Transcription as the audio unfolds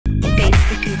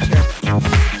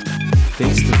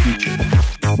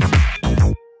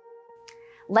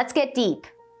let's get deep,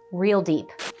 real deep.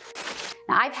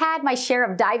 Now, I've had my share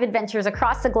of dive adventures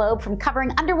across the globe, from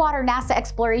covering underwater NASA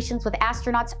explorations with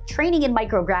astronauts training in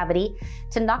microgravity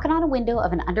to knocking on a window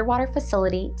of an underwater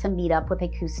facility to meet up with a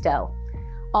Cousteau.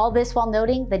 All this while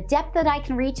noting the depth that I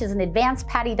can reach as an advanced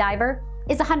PADI diver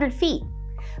is 100 feet.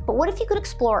 But what if you could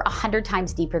explore 100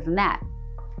 times deeper than that?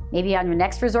 Maybe on your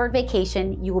next resort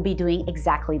vacation, you will be doing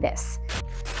exactly this.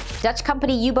 Dutch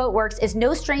company U-Boat Works is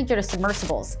no stranger to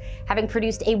submersibles, having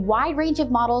produced a wide range of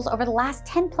models over the last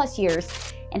 10+ years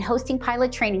and hosting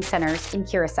pilot training centers in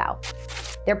Curacao.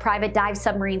 Their private dive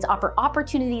submarines offer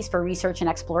opportunities for research and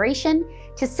exploration,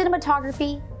 to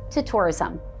cinematography, to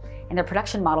tourism, and their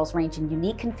production models range in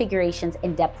unique configurations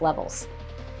and depth levels.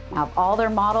 Now, of all their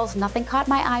models, nothing caught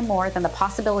my eye more than the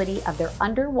possibility of their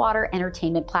underwater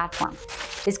entertainment platform.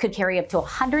 This could carry up to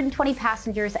 120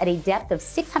 passengers at a depth of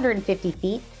 650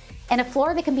 feet, and a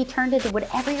floor that can be turned into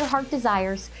whatever your heart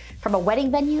desires, from a wedding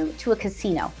venue to a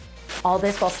casino. All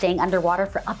this while staying underwater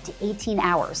for up to 18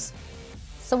 hours.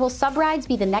 So will sub rides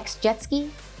be the next jet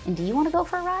ski? And do you want to go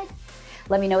for a ride?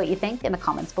 Let me know what you think in the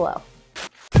comments below.